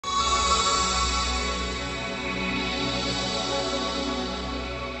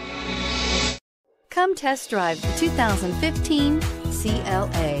Come test drive the 2015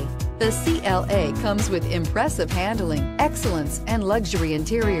 CLA. The CLA comes with impressive handling, excellence, and luxury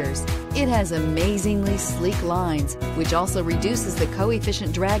interiors. It has amazingly sleek lines, which also reduces the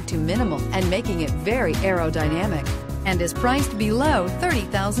coefficient drag to minimal and making it very aerodynamic, and is priced below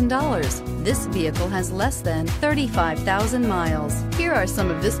 $30,000. This vehicle has less than 35,000 miles. Here are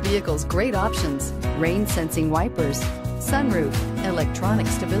some of this vehicle's great options: rain sensing wipers, sunroof, electronic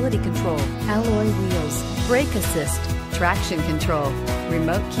stability control, alloy wheels, brake assist, traction control,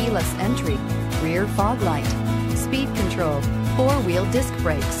 remote keyless entry, rear fog light, speed control, four-wheel disc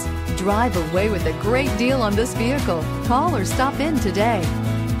brakes. Drive away with a great deal on this vehicle. Call or stop in today.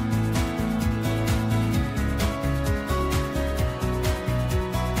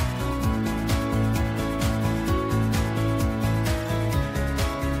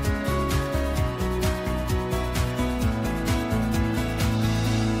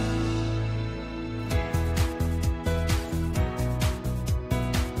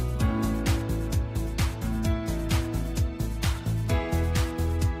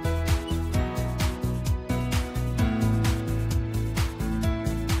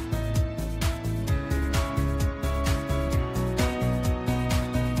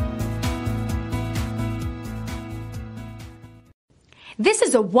 This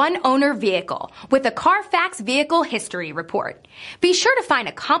is a one-owner vehicle with a Carfax Vehicle History Report. Be sure to find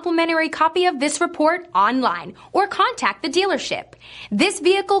a complimentary copy of this report online or contact the dealership. This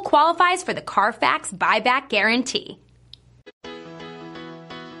vehicle qualifies for the Carfax Buyback Guarantee.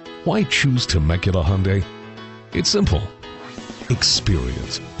 Why choose Temecula Hyundai? It's simple.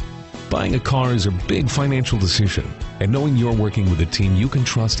 Experience. Buying a car is a big financial decision, and knowing you're working with a team you can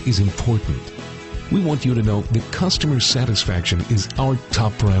trust is important. We want you to know that customer satisfaction is our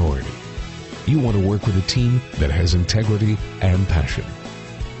top priority. You want to work with a team that has integrity and passion.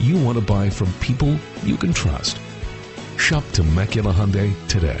 You want to buy from people you can trust. Shop Temecula Hyundai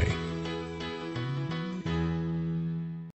today.